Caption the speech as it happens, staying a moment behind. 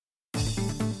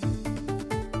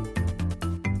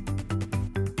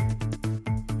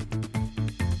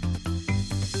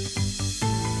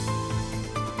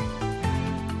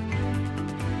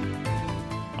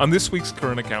On this week's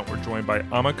Current Account, we're joined by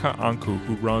Amaka Anku,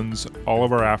 who runs all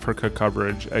of our Africa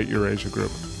coverage at Eurasia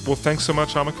Group. Well, thanks so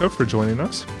much, Amaka, for joining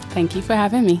us. Thank you for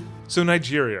having me. So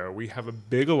Nigeria, we have a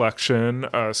big election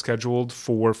scheduled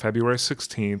for February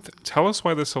 16th. Tell us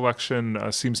why this election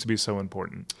seems to be so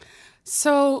important.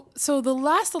 So the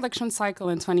last election cycle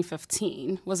in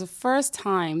 2015 was the first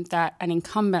time that an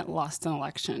incumbent lost an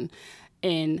election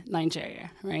in Nigeria,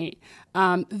 right?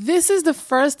 This is the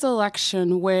first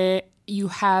election where you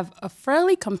have a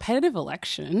fairly competitive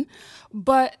election,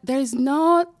 but there's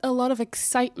not a lot of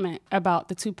excitement about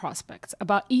the two prospects,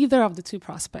 about either of the two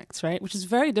prospects, right? Which is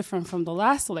very different from the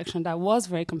last election that was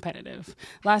very competitive.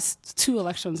 Last two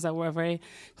elections that were very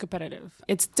competitive.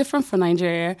 It's different for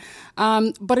Nigeria,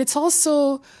 but it's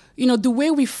also, the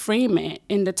way we frame it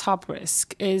in the top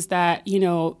risk is that,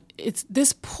 it's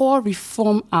this poor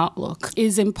reform outlook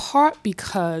is in part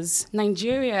because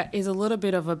Nigeria is a little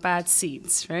bit of a bad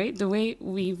seeds, right? The way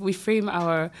we frame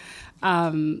our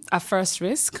first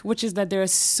risk, which is that there are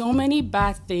so many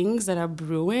bad things that are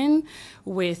brewing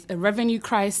with a revenue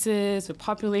crisis, with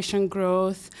population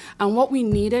growth. And what we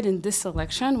needed in this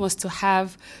election was to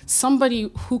have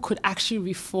somebody who could actually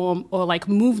reform or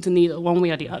move the needle one way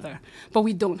or the other. But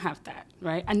we don't have that.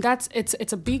 Right, and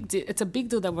it's a big deal. It's a big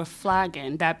deal that we're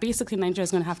flagging that basically Nigeria is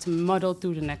going to have to muddle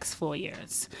through the next 4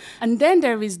 years. And then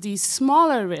there is the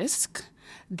smaller risk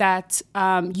that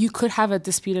you could have a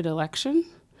disputed election,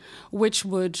 which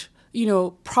would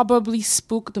probably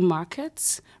spook the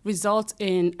markets, result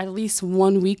in at least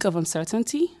 1 week of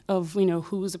uncertainty of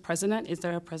who is the president. Is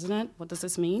there a president? What does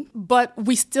this mean? But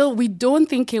we don't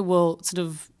think it will sort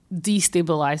of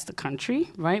destabilize the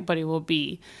country, right? But it will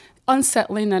be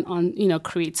unsettling and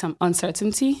create some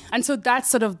uncertainty. And so that's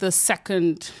sort of the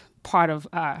second part of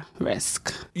our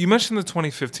risk. You mentioned the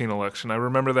 2015 election. I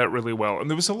remember that really well. And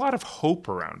there was a lot of hope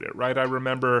around it, right? I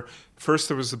remember first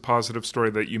there was the positive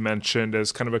story that you mentioned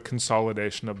as kind of a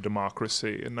consolidation of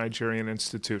democracy in Nigerian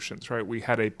institutions, right? We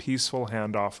had a peaceful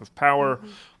handoff of power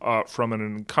from an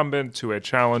incumbent to a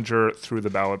challenger through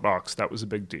the ballot box. That was a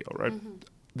big deal, right? Mm-hmm.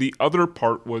 The other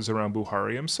part was around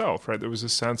Buhari himself, right? There was a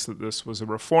sense that this was a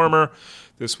reformer.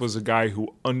 This was a guy who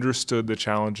understood the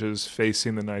challenges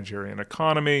facing the Nigerian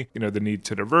economy, the need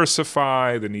to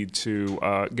diversify, the need to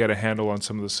get a handle on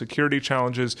some of the security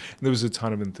challenges. And there was a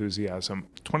ton of enthusiasm.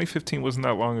 2015 wasn't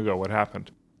that long ago. What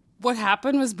happened? What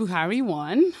happened was Buhari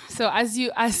won. So as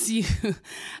you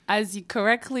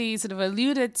correctly sort of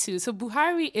alluded to, so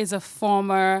Buhari is a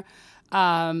former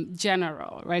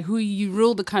general, right, who you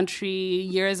ruled the country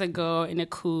years ago in a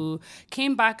coup,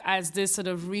 came back as this sort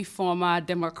of reformer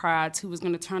Democrat who was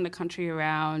going to turn the country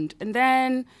around, and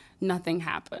then nothing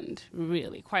happened,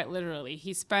 really, quite literally.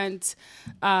 He spent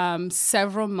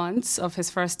several months of his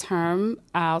first term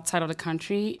outside of the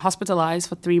country, hospitalized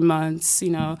for 3 months,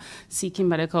 seeking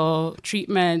medical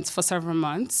treatment for several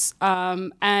months.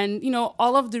 And,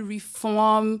 all of the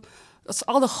reform,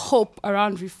 all the hope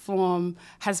around reform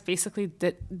has basically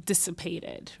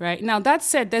dissipated, right? Now, that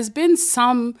said, there's been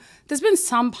some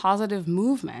positive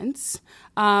movements,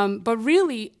 but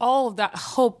really all of that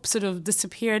hope sort of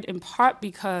disappeared in part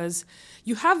because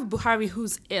you have Buhari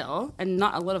who's ill and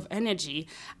not a lot of energy,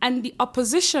 and the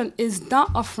opposition is not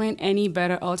offering any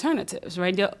better alternatives,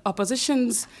 right? The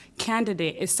opposition's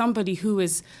candidate is somebody who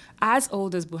is as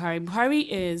old as Buhari. Buhari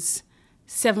is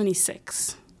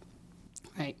 76.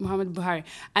 Right, Muhammadu Buhari.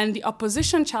 And the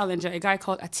opposition challenger, a guy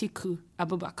called Atiku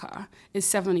Abubakar, is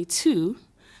 72,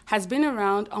 has been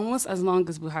around almost as long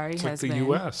as Buhari has been. It's like the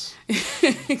U.S.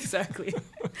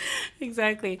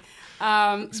 Exactly.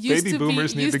 Baby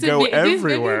boomers need to go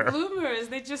everywhere. These baby boomers,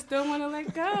 they just don't want to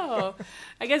let go.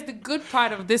 I guess the good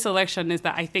part of this election is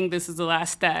that I think this is the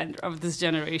last stand of this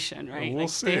generation, right? We'll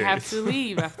see. They have to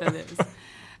leave after this.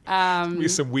 Be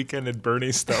some Weekend at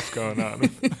Bernie stuff going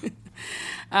on.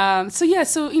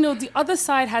 The other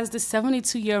side has this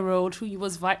 72-year-old who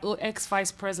was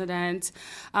ex-vice president,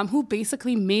 who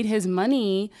basically made his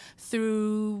money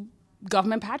through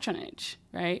government patronage,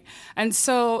 right? And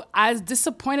so as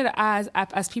disappointed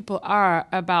as people are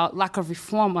about lack of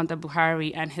reform under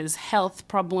Buhari and his health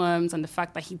problems and the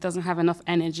fact that he doesn't have enough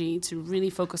energy to really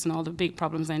focus on all the big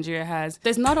problems Nigeria has,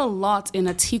 there's not a lot in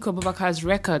Atiku Abubakar's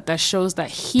record that shows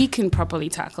that he can properly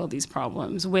tackle these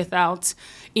problems without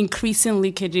increasing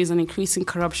leakages and increasing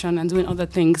corruption and doing other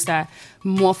things that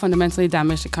more fundamentally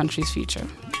damage the country's future.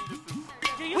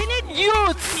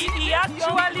 Youth, he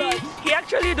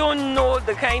actually don't know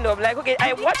the kind of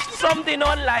I watched something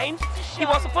online He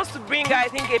was supposed to bring, I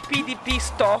think, a PDP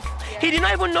stuff. He did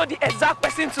not even know the exact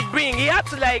person to bring. He had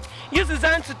to like use his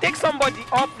hand to take somebody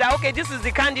up that, okay, this is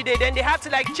the candidate. Then they had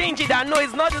to like change it and no,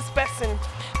 it's not this person.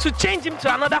 To change him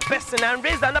to another person and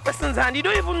raise another person's hand. You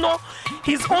don't even know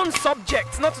his own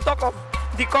subject, not to talk of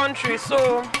the country.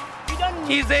 So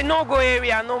he's a no-go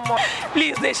area no more.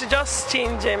 Please, they should just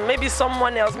change him. Maybe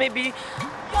someone else, maybe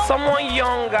someone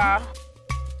younger.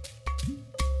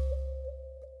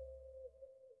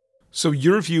 So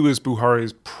your view is Buhari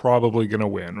is probably going to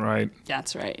win, right?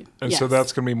 That's right. And so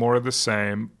that's going to be more of the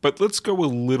same. But let's go a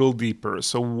little deeper.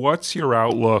 So what's your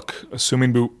outlook,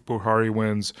 assuming Buhari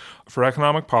wins, for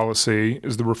economic policy?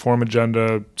 Is the reform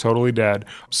agenda totally dead?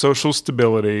 Social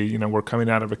stability, we're coming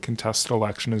out of a contested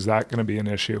election. Is that going to be an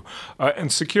issue? And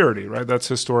security, right? That's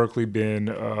historically been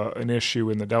an issue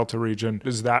in the Delta region.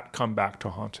 Does that come back to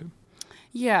haunt him?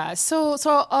 Yeah, so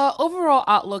overall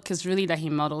outlook is really that he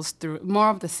muddles through more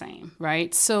of the same,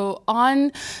 right? So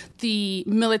on the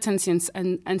militancy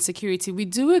and security, we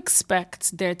do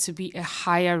expect there to be a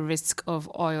higher risk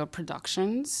of oil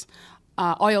production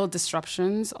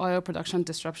disruptions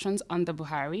under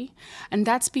Buhari. And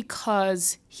that's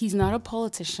because he's not a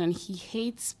politician. He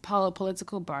hates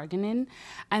political bargaining.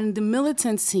 And the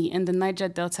militancy in the Niger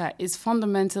Delta is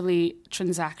fundamentally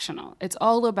transactional. It's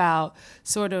all about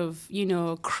sort of,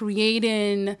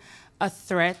 creating a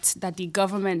threat that the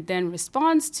government then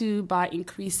responds to by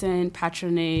increasing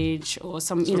patronage or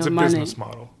some, it's a money. Business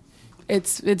model.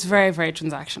 It's very, very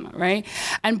transactional, right?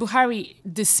 And Buhari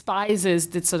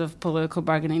despises this sort of political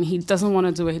bargaining. He doesn't want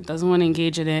to do it. He doesn't want to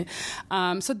engage in it.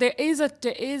 So there is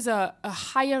a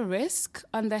higher risk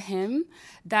under him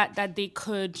that they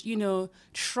could,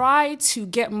 try to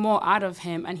get more out of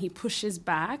him, and he pushes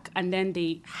back, and then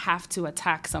they have to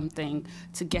attack something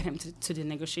to get him to the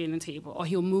negotiating table, or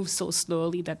he'll move so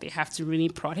slowly that they have to really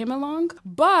prod him along.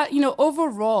 But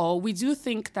overall, we do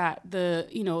think that the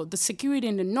security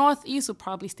in the northeast will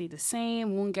probably stay the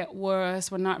same, won't get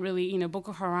worse. We're not really,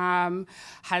 Boko Haram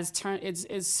has turned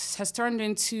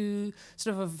into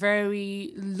sort of a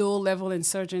very low level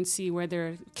insurgency where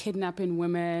they're kidnapping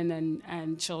women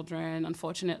and children,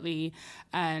 unfortunately,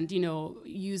 and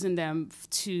using them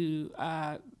to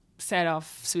set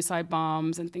off suicide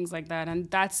bombs and things like that.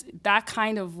 And that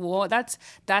kind of war, that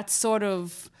sort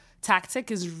of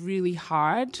tactic is really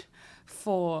hard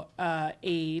for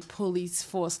a police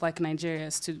force like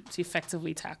Nigeria's to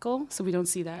effectively tackle. So we don't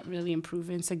see that really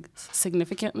improving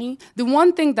significantly. The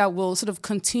one thing that will sort of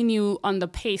continue on the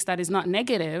pace that is not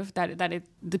negative,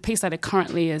 the pace that it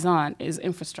currently is on, is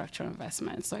infrastructure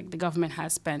investments. Like the government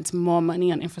has spent more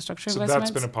money on infrastructure investments. So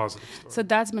that's been a positive story. So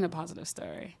that's been a positive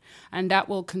story. And that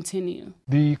will continue.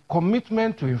 The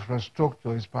commitment to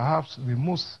infrastructure is perhaps the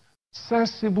most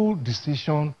sensible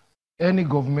decision any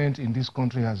government in this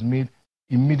country has made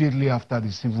immediately after the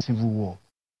civil war.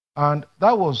 And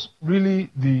that was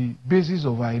really the basis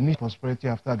of our initial prosperity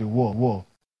after the war.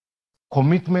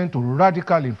 Commitment to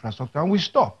radical infrastructure, and we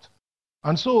stopped.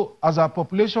 And so as our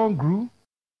population grew,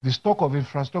 the stock of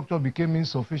infrastructure became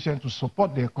insufficient to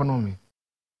support the economy.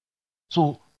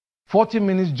 So 40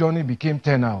 minutes journey became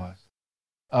 10 hours.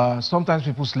 Sometimes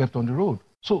people slept on the road.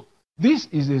 So this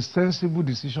is a sensible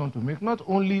decision to make, not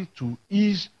only to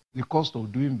ease the cost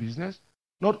of doing business,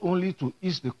 not only to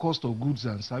ease the cost of goods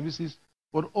and services,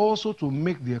 but also to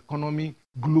make the economy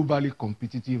globally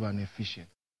competitive and efficient.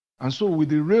 And so with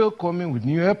the rail coming, with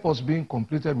new airports being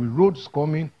completed, with roads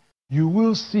coming, you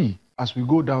will see, as we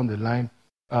go down the line,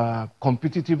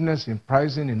 competitiveness in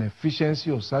pricing and efficiency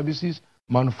of services.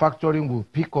 Manufacturing will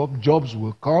pick up, jobs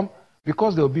will come,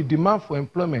 because there will be demand for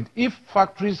employment. If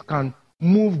factories can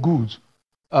move goods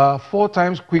 4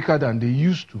 times quicker than they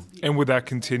used to. And would that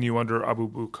continue under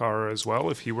Abubakar as well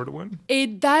if he were to win?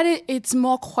 It's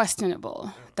more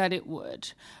questionable that it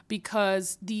would,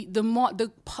 because the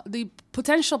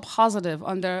potential positive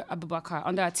under Abubakar,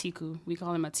 under Atiku, we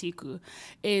call him Atiku,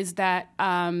 is that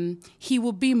he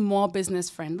will be more business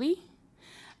friendly,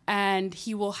 and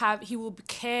he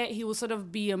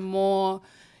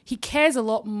cares a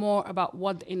lot more about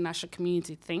what the international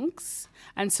community thinks.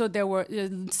 And so there were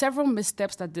several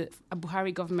missteps that the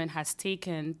Buhari government has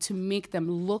taken to make them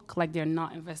look like they're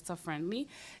not investor-friendly.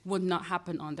 Would not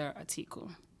happen under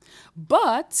Atiku.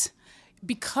 But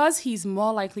because he's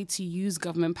more likely to use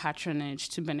government patronage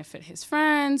to benefit his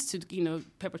friends, to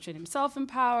perpetuate himself in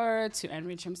power, to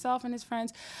enrich himself and his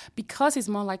friends, because he's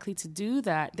more likely to do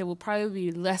that, there will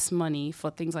probably be less money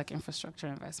for things like infrastructure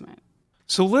investment.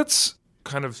 So let's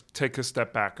kind of take a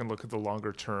step back and look at the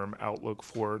longer term outlook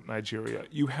for Nigeria,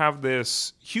 you have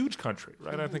this huge country,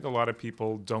 right? I think a lot of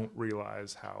people don't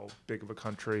realize how big of a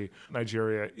country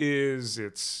Nigeria is.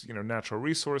 Its, natural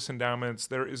resource endowments.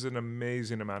 There is an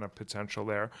amazing amount of potential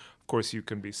there. Of course, you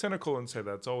can be cynical and say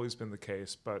that's always been the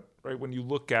case, but right when you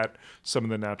look at some of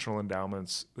the natural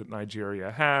endowments that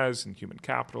Nigeria has and human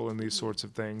capital and these sorts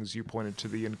of things, you pointed to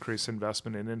the increased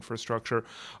investment in infrastructure.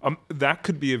 That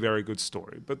could be a very good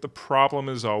story, but the problem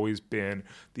has always been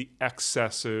the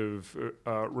excessive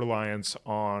reliance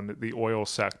on the oil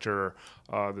sector,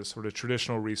 the sort of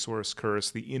traditional resource curse,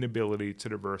 the inability to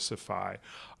diversify.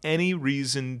 Any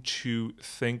reason to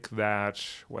think that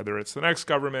whether it's the next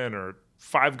government or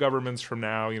 5 governments from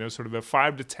now, sort of a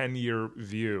 5 to 10 year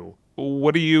view,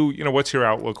 what's your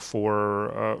outlook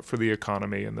for the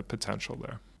economy and the potential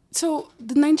there? So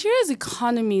Nigeria's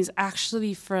economy is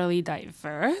actually fairly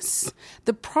diverse.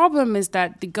 The problem is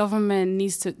that the government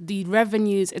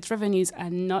its revenues are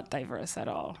not diverse at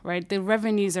all, right? The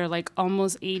revenues are like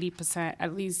almost 80%,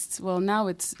 at least. Well, now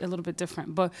it's a little bit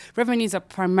different, but revenues are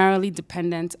primarily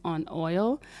dependent on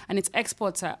oil, and its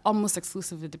exports are almost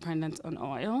exclusively dependent on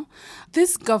oil.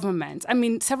 This government,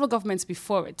 several governments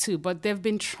before it too, but they've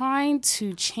been trying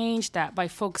to change that by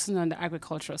focusing on the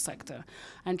agricultural sector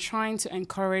and trying to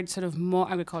encourage sort of more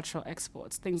agricultural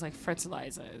exports, things like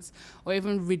fertilizers, or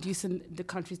even reducing the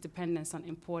country's dependence on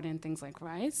importing things like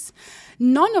rice.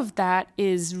 None of that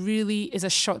is a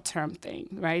short-term thing,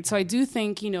 right? So I do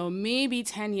think, maybe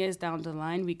 10 years down the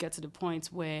line, we get to the point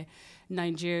where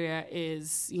Nigeria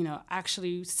is,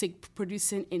 actually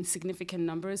producing in significant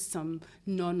numbers some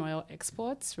non-oil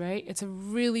exports, right? It's a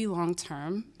really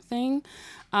long-term thing.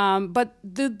 But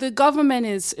the government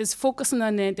is focusing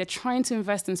on it. They're trying to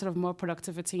invest in sort of more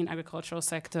productivity in agricultural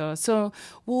sector. So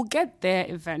we'll get there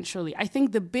eventually. I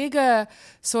think the bigger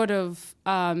sort of,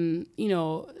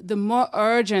 the more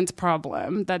urgent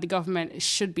problem that the government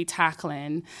should be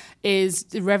tackling is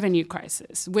the revenue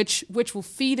crisis, which will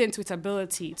feed into its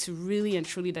ability to really and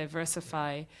truly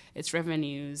diversify its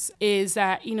revenues. Is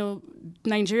that,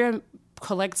 Nigeria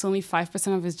collects only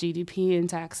 5% of its GDP in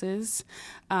taxes,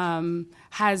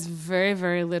 has very,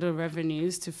 very little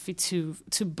revenues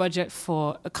to budget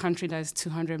for a country that has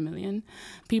 200 million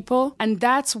people. And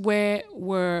that's where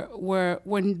we're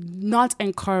not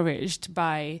encouraged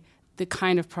by the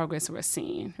kind of progress we're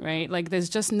seeing, right? Like there's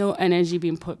just no energy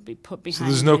being put behind. So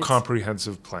there's no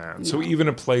comprehensive plan. No. So even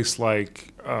a place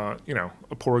like, a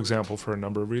poor example for a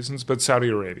number of reasons, but Saudi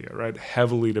Arabia, right?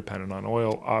 Heavily dependent on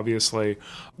oil, obviously.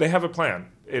 They have a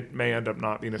plan. It may end up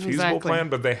not being a feasible plan,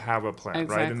 but they have a plan,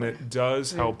 right? And it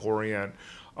does help orient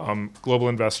global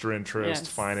investor interest,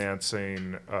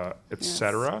 financing, et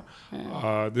cetera.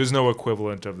 There's no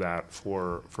equivalent of that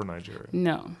for Nigeria.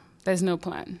 No, there's no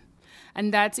plan.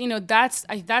 And that's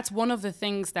one of the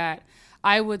things that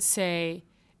I would say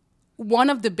one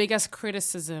of the biggest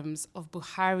criticisms of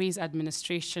Buhari's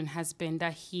administration has been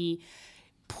that he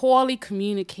poorly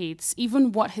communicates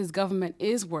even what his government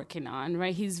is working on,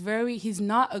 right? He's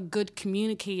not a good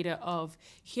communicator of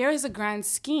here's a grand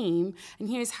scheme and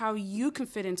here's how you can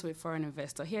fit into it for an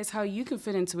investor. Here's how you can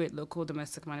fit into it, local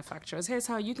domestic manufacturers. Here's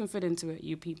how you can fit into it,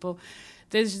 you people.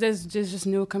 There's just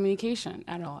no communication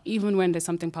at all, even when there's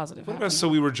something positive happening. So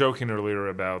we were joking earlier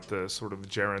about the sort of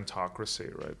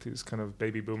gerontocracy, right? These kind of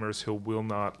baby boomers who will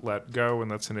not let go,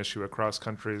 and that's an issue across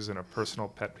countries and a personal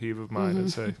pet peeve of mine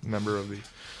as a member of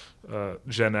the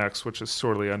Gen X, which is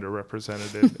sorely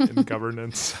underrepresented in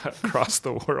governance across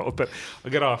the world. But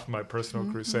I'll get off my personal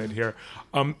crusade here.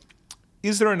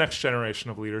 Is there a next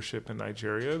generation of leadership in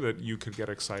Nigeria that you could get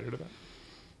excited about?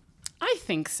 I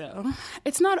think so.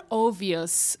 It's not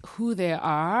obvious who they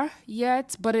are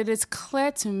yet, but it is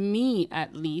clear to me,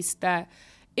 at least, that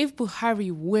if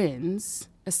Buhari wins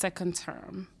a second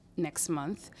term next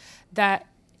month, that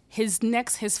his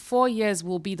 4 years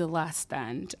will be the last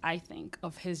stand, I think,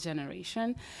 of his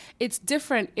generation. It's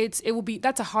different.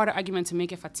 That's a harder argument to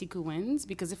make if Atiku wins,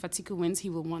 because if Atiku wins,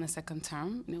 he will want a second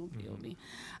term. It will be.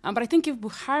 But I think if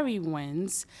Buhari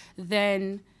wins,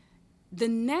 then the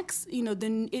next,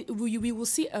 we will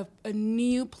see a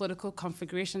new political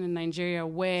configuration in Nigeria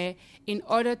where, in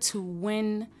order to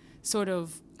win sort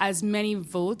of as many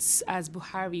votes as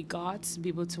Buhari got to be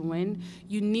able to win,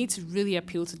 you need to really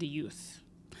appeal to the youth.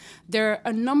 There are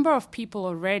a number of people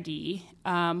already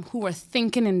who are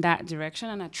thinking in that direction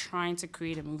and are trying to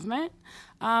create a movement.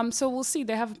 So we'll see.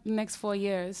 They have the next 4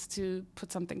 years to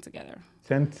put something together.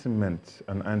 Sentiment,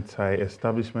 an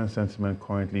anti-establishment sentiment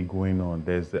currently going on.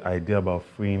 There's the idea about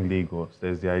freeing Lagos.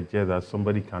 There's the idea that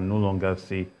somebody can no longer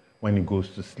say when he goes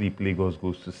to sleep, Lagos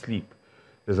goes to sleep.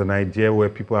 There's an idea where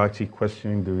people are actually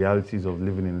questioning the realities of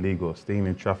living in Lagos, staying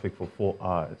in traffic for 4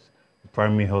 hours, the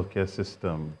primary healthcare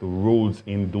system, the roads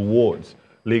in the wards.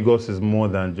 Lagos is more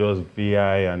than just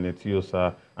VI and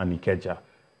Etiosa and Ikeja.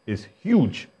 It's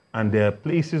huge. And there are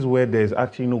places where there's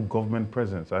actually no government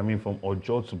presence. I mean, from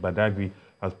Ojo to Badagry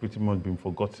has pretty much been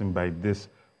forgotten by this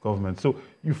government. So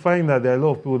you find that there are a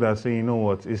lot of people that are saying, you know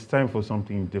what, it's time for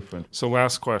something different. So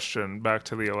last question, back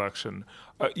to the election.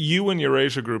 You and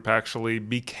Eurasia Group actually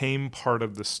became part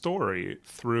of the story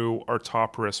through our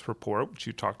top risk report, which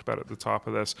you talked about at the top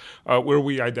of this, where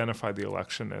we identified the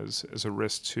election as a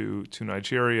risk to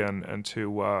Nigeria and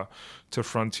to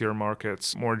frontier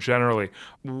markets more generally.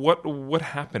 What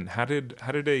happened? How did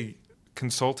a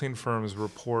consulting firm's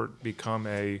report become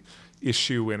a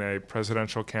issue in a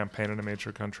presidential campaign in a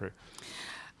major country?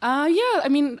 I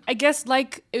mean, I guess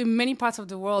like in many parts of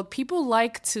the world, people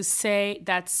like to say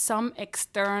that some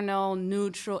external,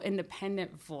 neutral,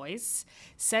 independent voice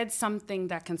said something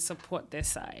that can support their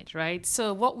side, right?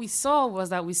 So what we saw was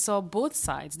that we saw both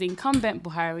sides, the incumbent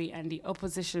Buhari and the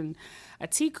opposition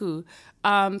Atiku,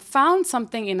 found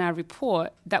something in our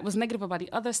report that was negative about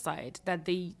the other side that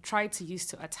they tried to use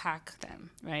to attack them,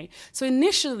 right? So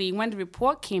initially, when the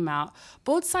report came out,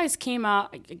 both sides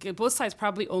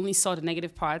probably only saw the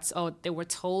negative parts, or they were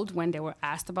told when they were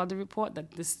asked about the report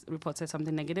that this report said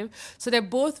something negative. So they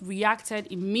both reacted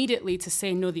immediately to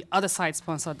say, no, the other side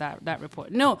sponsored that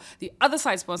report. No, the other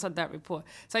side sponsored that report.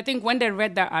 So I think when they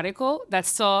read that article that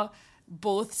saw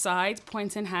both sides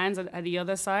pointing hands at the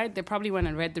other side, they probably went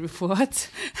and read the report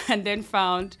and then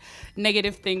found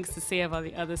negative things to say about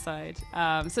the other side.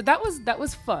 So that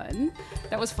was fun.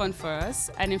 That was fun for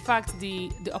us. And in fact, the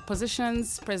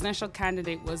opposition's presidential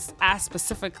candidate was asked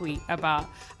specifically about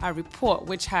our report,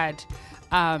 which had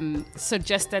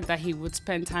suggested that he would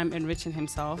spend time enriching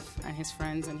himself and his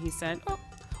friends. And he said, "Oh,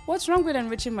 what's wrong with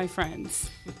enriching my friends?"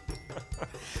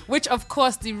 Which, of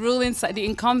course, the ruling side, the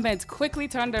incumbent, quickly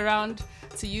turned around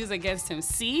to use against him.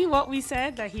 See what we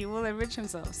said, that he will enrich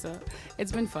himself. So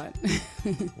it's been fun.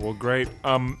 Well, great.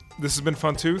 This has been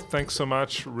fun, too. Thanks so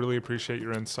much. Really appreciate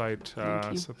your insight.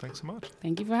 Thank you. So thanks so much.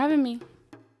 Thank you for having me.